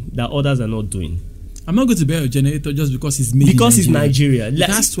doing that others are not doing? I'm not going to buy a generator just because it's made because in Nigeria. It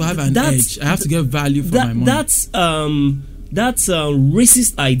has to have an edge. I have to get value for my money. That's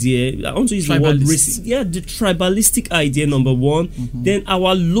racist idea. I want to use the word racist. Yeah, the tribalistic idea, number one. Mm-hmm. Then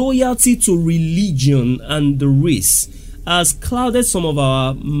our loyalty to religion and the race has clouded some of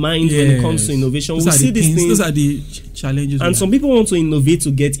our minds when it comes to innovation. We see these things. Those are the challenges. And some people want to innovate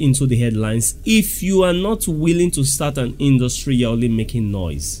to get into the headlines. If you are not willing to start an industry, you're only making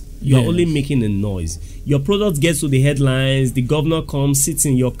noise. You're only making a noise. Your product gets to the headlines. The governor comes, sits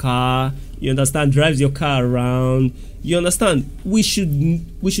in your car. You understand? Drives your car around. You understand? We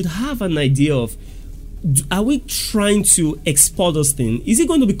should have an idea of, are we trying to export this thing? Is it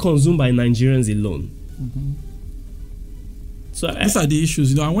going to be consumed by Nigerians alone? Mm-hmm. So these are the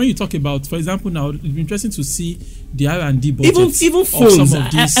issues, And when you talk about, for example, now it'd be interesting to see the R&D budget. Even phones. Of some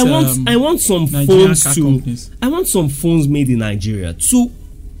of these, I want some Nigerian phones companies. I want some phones made in Nigeria to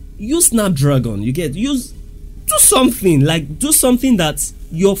use Snapdragon. Do something that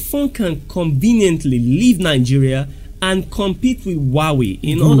your phone can conveniently leave Nigeria and compete with Huawei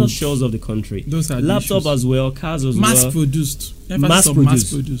in other shores of the country. Those are laptop as well, cars as mass well. Produced. Mass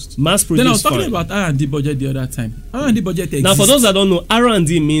produced. Then I was talking about R&D budget the other time. R&D budget exists. Now, for those that don't know,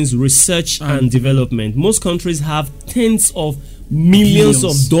 R&D means research and development. Most countries have tens of millions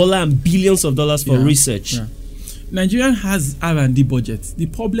of dollars and billions of dollars for research. Yeah. Nigeria has R&D budget. The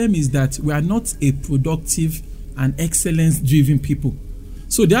problem is that we are not a productive and excellence-driven people.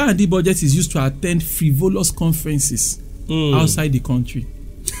 So the R&D budget is used to attend frivolous conferences outside the country.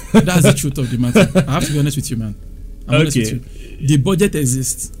 That's the truth of the matter. I have to be honest with you, man. I'm honest with you. The budget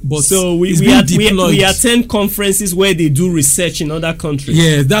exists, but so we attend conferences where they do research in other countries.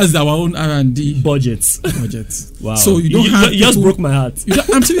 Yeah, that's our own R&D budget. Wow. So you just broke my heart.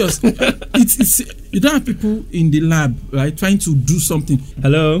 I'm serious. It's you don't have people in the lab, right, trying to do something.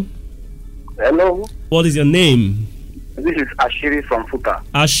 Hello. What is your name? This is Ashiri from Futa.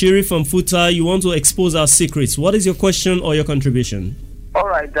 Ashiri from Futa, you want to expose our secrets. What is your question or your contribution? All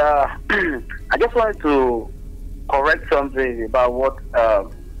right. I just wanted to correct something about what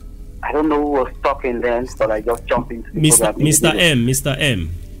I don't know who was talking then, but I just jumped into the program. Mr. M.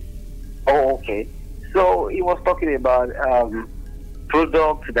 Oh, okay. So he was talking about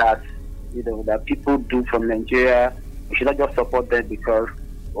products that that people do from Nigeria. We should not just support them because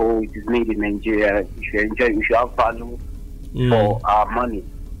it is made in Nigeria. We should enjoy it. We should have value for our money.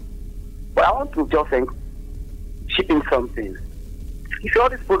 But I want to just think, shipping something. If all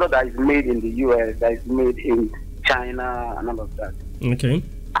this product that is made in the US, that is made in China and all of that. Okay.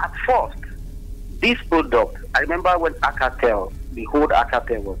 At first, this product, I remember when Alcatel, the whole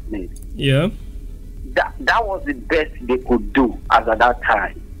Alcatel was made. Yeah. That was the best they could do as at that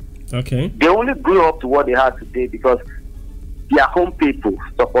time. Okay. They only grew up to what they have today because their home people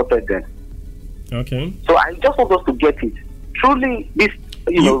supported them. Okay. So I just want us to get it. Truly, this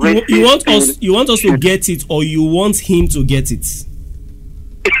you want us to get it, or you want him to get it?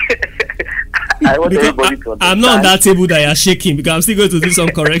 I want everybody to understand. I'm not on that table that you're shaking because I'm still going to do some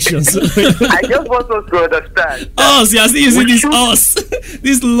corrections. I just want us to understand. Us, you're still using this us.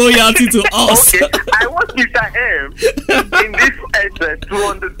 This loyalty to us. Okay, I want Mr. M in this essence to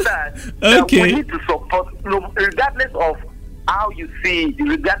understand that we need to support, regardless of how you see it,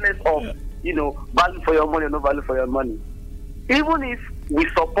 regardless of value for your money or no value for your money. Even if we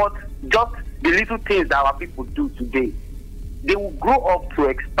support just the little things that our people do today, they will grow up to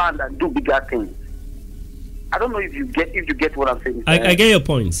expand and do bigger things. I don't know if you get what I'm saying. I get your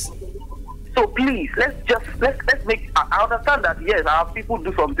points. So please, let's make. I understand that yes, our people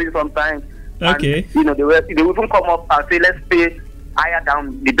do something sometimes. Okay. And, they will even come up and say, let's pay higher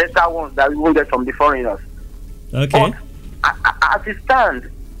than the better ones that we will get from the foreigners. Okay. But as it stands,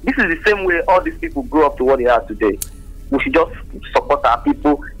 this is the same way all these people grow up to what they are today. We should just support our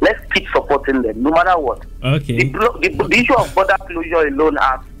people. Let's keep supporting them, no matter what. Okay. The issue of border closure alone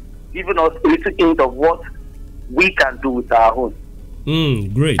has given us a little hint of what we can do with our own.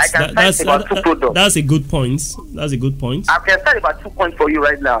 Great. I can cite about 2 products. That's a good point. That's a good point. I can cite about 2 points for you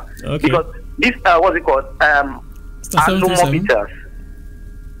right now. Okay. Because this, what's it called? Morebise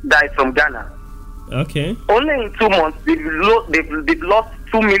died from Ghana. Okay. Only in 2 months, they've lost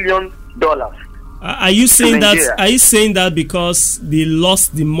 $2 million. Are you saying that? Are you saying that because they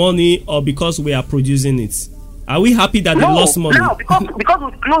lost the money, or because we are producing it? Are we happy that they lost money? No, because we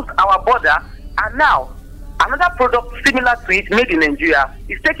closed our border, and now another product similar to it, made in Nigeria,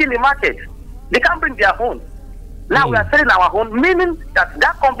 is taking the market. They can't bring their own. Now we are selling our own, meaning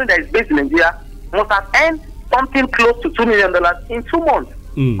that company that is based in Nigeria must have earned something close to $2 million in 2 months.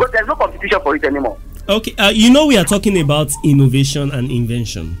 But there's no competition for it anymore. Okay, we are talking about innovation and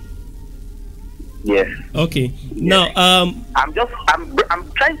invention. Yes. Okay. Yes. Now, I'm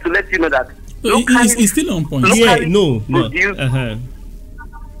trying to let you know that it's still on point.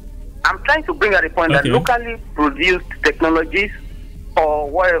 I'm trying to bring out the point that locally produced technologies or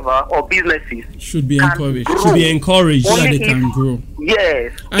whatever, or businesses should be encouraged. Should be encouraged so that they can grow.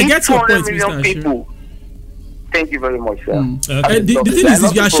 Yes. I get your point, Mr. people. Thank you very much, sir. The thing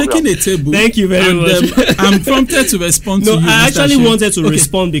is you are shaking a table. Thank you very much. I'm prompted to respond to you. I actually wanted to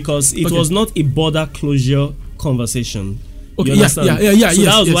respond because it was not a border closure conversation. Okay, yeah. So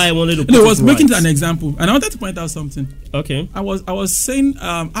that was why I wanted to put I was making it an example, and I wanted to point out something. Okay. I was saying,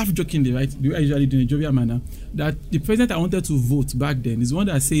 half jokingly, right? The way I usually do in a jovial manner, that the president I wanted to vote back then is one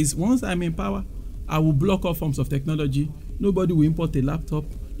that says, once I'm in power, I will block all forms of technology. Nobody will import a laptop.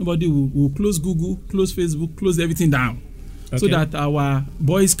 Nobody will close Google, close Facebook, close everything down, so that our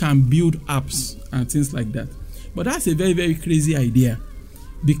boys can build apps and things like that. But that's a very, very crazy idea,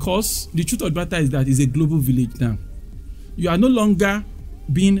 because the truth of the matter is that it's a global village now. You are no longer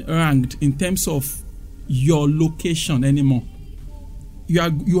being ranked in terms of your location anymore.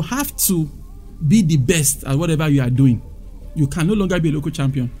 You have to be the best at whatever you are doing. You can no longer be a local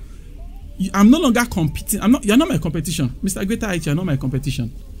champion. I'm no longer competing. You're not my competition. Mr. Greater Heights, you're not my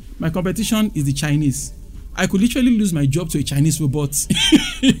competition. My competition is the Chinese. I could literally lose my job to a Chinese robot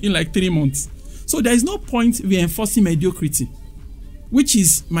in like 3 months. So there is no point reinforcing mediocrity, which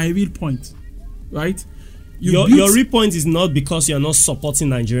is my real point, right? Your real point is not because you're not supporting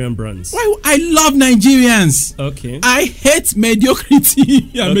Nigerian brands. Why? I love Nigerians. Okay. I hate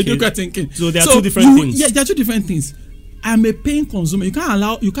mediocrity and mediocre thinking. So there are two different things. Yeah, there are two different things. I'm a paying consumer. You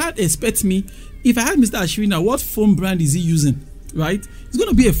can't expect me. If I ask Mr. Ashirina what phone brand is he using, right? It's going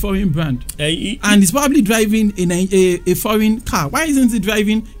to be a foreign brand, and he's probably driving a foreign car. Why isn't he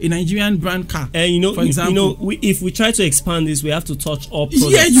driving a Nigerian brand car? For example, if we try to expand this, we have to touch all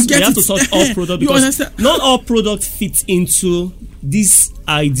products. Yeah, you get we have to touch all products because not all products fit into this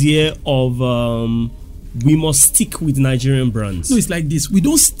idea of we must stick with Nigerian brands. No, it's like this. We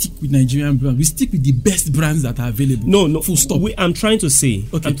don't stick with Nigerian brands. We stick with the best brands that are available. No. Full stop. I'm trying to say,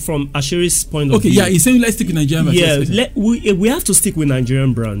 from Ashiri's point of view. Okay, yeah, he's saying let's stick with Nigerian brands. Yeah, we have to stick with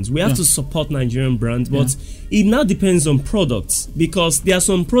Nigerian brands. We have to support Nigerian brands, but it now depends on products, because there are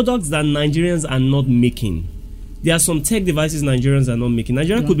some products that Nigerians are not making. There are some tech devices Nigerians are not making.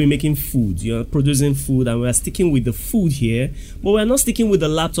 Nigeria could be making food, producing food, and we are sticking with the food here, but we are not sticking with the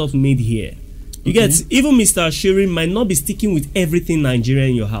laptops made here. You get, even Mr. Ashiri might not be sticking with everything Nigeria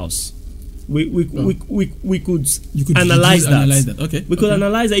in your house. We could analyze that. Okay. We could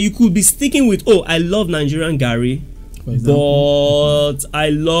analyze that. You could be sticking with, I love Nigerian Gary, but I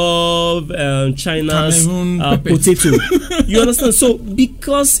love China's potato. You understand? So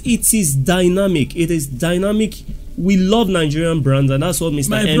because it is dynamic, we love Nigerian brands, and that's what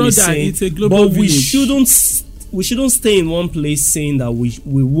Mr. M is saying. It's a global village. We shouldn't stay in one place saying that we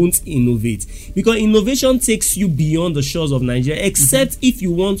won't innovate, because innovation takes you beyond the shores of Nigeria, except if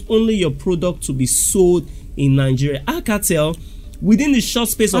you want only your product to be sold in Nigeria. Alcatel, within the short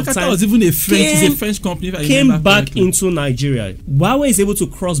space of time, was even a French company, came back into Nigeria. Huawei is able to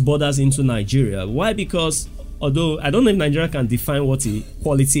cross borders into Nigeria. Why? Because although I don't know if Nigeria can define what a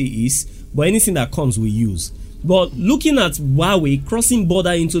quality is, but anything that comes we use. But looking at Huawei crossing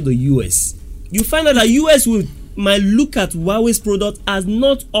border into the US, you find out that US might look at Huawei's product as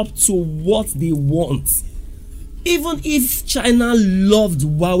not up to what they want. Even if China loved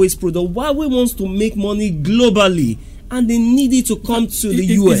Huawei's product, Huawei wants to make money globally, and they need it to come to the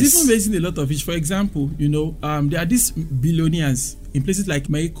US. It's even raising a lot of issues. For example, there are these billionaires in places like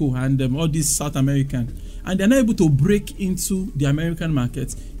Mexico and all these South American, and they're not able to break into the American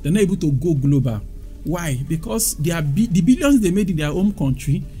market. They're not able to go global. Why? Because the billions they made in their home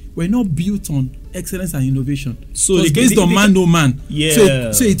country were not built on excellence and innovation. So it was based on man, no man.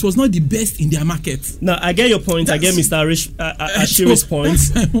 Yeah. So it was not the best in their market. Now I get your point. I get Mr. Ashiri's point,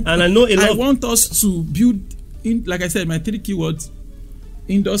 and I know a lot. I want us to build in, like I said, my 3 keywords: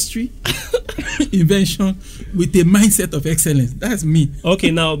 industry, invention with a mindset of excellence. That's me.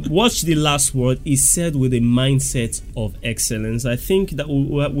 Okay, now watch the last word. He said with a mindset of excellence. I think that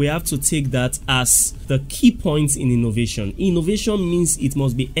we have to take that as the key point in innovation. Innovation means it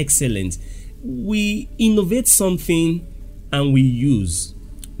must be excellent. We innovate something and we use.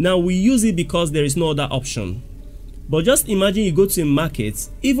 Now we use it because there is no other option. But just imagine you go to a market,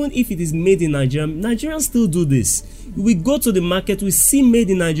 even if it is made in Nigeria, Nigerians still do this. We go to the market, we see made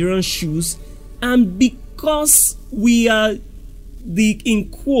in Nigerian shoes, and because we are the,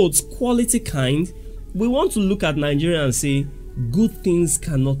 in quotes, quality kind, we want to look at Nigeria and say, good things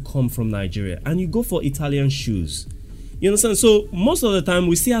cannot come from Nigeria. And you go for Italian shoes. You understand? So most of the time,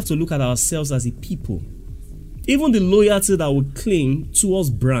 we still have to look at ourselves as a people. Even the loyalty that we claim towards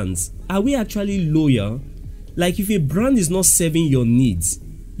brands, are we actually loyal? Like if a brand is not serving your needs,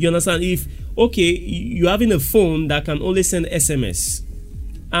 you understand? If, okay, you're having a phone that can only send SMS,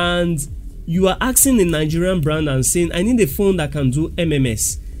 and you are asking a Nigerian brand and saying, I need a phone that can do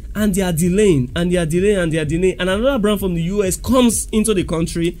MMS, and they are delaying, and another brand from the US comes into the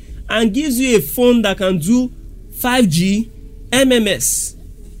country and gives you a phone that can do 5G MMS.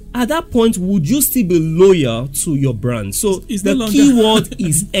 At that point, would you still be loyal to your brand? So the key word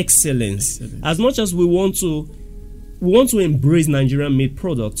is excellence. As much as we want to embrace Nigerian-made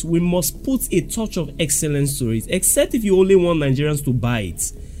products, we must put a touch of excellence to it, except if you only want Nigerians to buy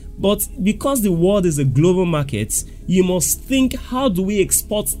it. But because the world is a global market, you must think, how do we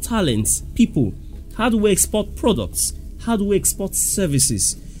export talents, people? How do we export products? How do we export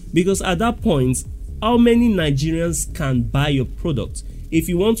services? Because at that point, how many Nigerians can buy your product? If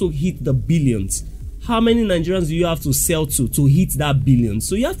you want to hit the billions, how many Nigerians do you have to sell to hit that billion?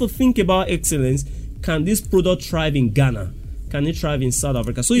 So you have to think about excellence. Can this product thrive in Ghana? Can it thrive in South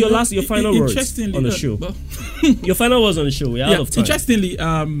Africa? So your final words on the show. Your final words on the show. We're out of time. Interestingly,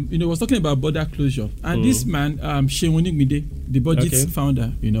 was talking about border closure, and this man, Sheun Onigmide, the budget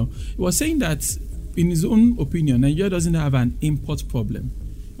founder, he was saying that in his own opinion, Nigeria doesn't have an import problem,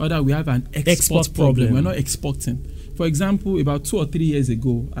 rather we have an export problem. We're not exporting. For example, about 2 or 3 years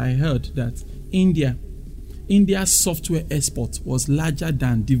ago, I heard that India's software export was larger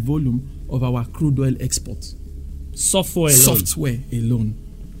than the volume of our crude oil export. Software alone.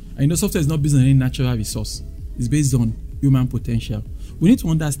 And software is not based on any natural resource. It's based on human potential. We need to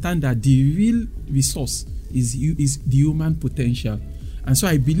understand that the real resource is the human potential. And so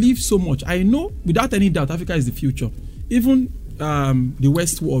I believe so much. I know without any doubt Africa is the future. Even the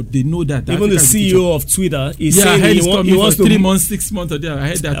West world, they know that. Even Africa the CEO of Twitter is saying he wants to 3 months, 6 months. I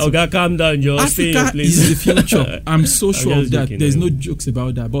heard that. Okay, calm down, Joe. Africa is the future. I'm so sure of that. There's no jokes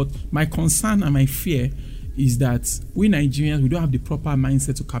about that. But my concern and my fear is that we Nigerians, we don't have the proper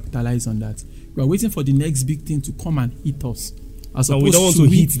mindset to capitalize on that. We are waiting for the next big thing to come and hit us. And we don't want to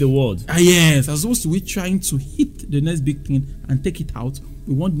hit the world. Yes, as opposed to we trying to hit the next big thing and take it out.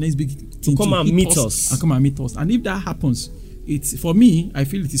 We want the next big thing to come and meet us. And come and meet us. And if that happens, it's, for me, I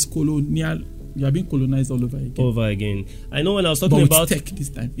feel it is colonial. You are being colonized all over again. I know when I was talking about tech this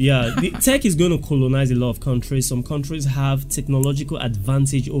time. Yeah, the tech is going to colonize a lot of countries. Some countries have technological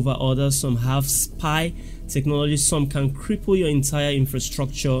advantage over others. Some have spy technology. Some can cripple your entire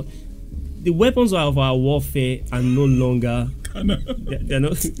infrastructure. The weapons of our warfare are no longer.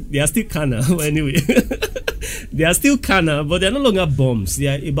 They are still canna. Anyway, they are still canna, but they are no longer bombs. They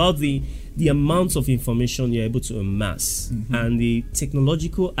are about the amount of information you're able to amass and the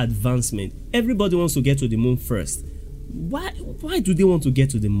technological advancement. Everybody wants to get to the moon first. Why do they want to get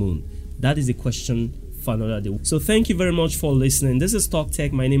to the moon? That is a question for another day. So thank you very much for listening. This is Talk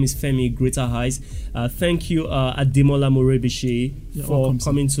Tech. My name is Femi Greater Highs. Thank you, Ademola Morebise, for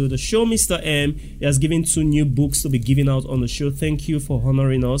coming to the show. Mr. M, he has given 2 new books to be given out on the show. Thank you for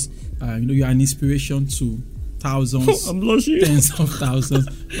honoring us. You are an inspiration to thousands, I'm blushing. Tens of thousands.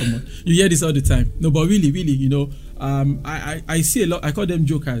 You hear this all the time. No, but really, I see a lot. I call them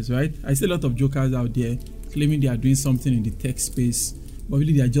jokers, right? I see a lot of jokers out there claiming they are doing something in the tech space, but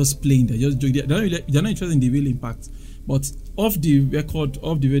really they are just playing. They're just joking. They're not interested in the real impact. But off the record,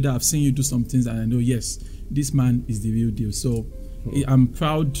 off the radar, I've seen you do some things, and I know, yes, this man is the real deal. So I'm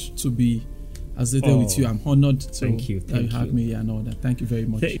proud to be associated with you. I'm honored thank you have me here and all that. Thank you very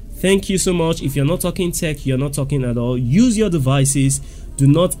much. Thank you so much. If you're not talking tech, you're not talking at all. Use your devices. Do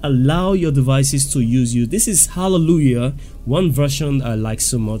not allow your devices to use you. This is Hallelujah, one version I like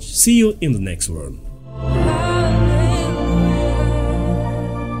so much. See you in the next one.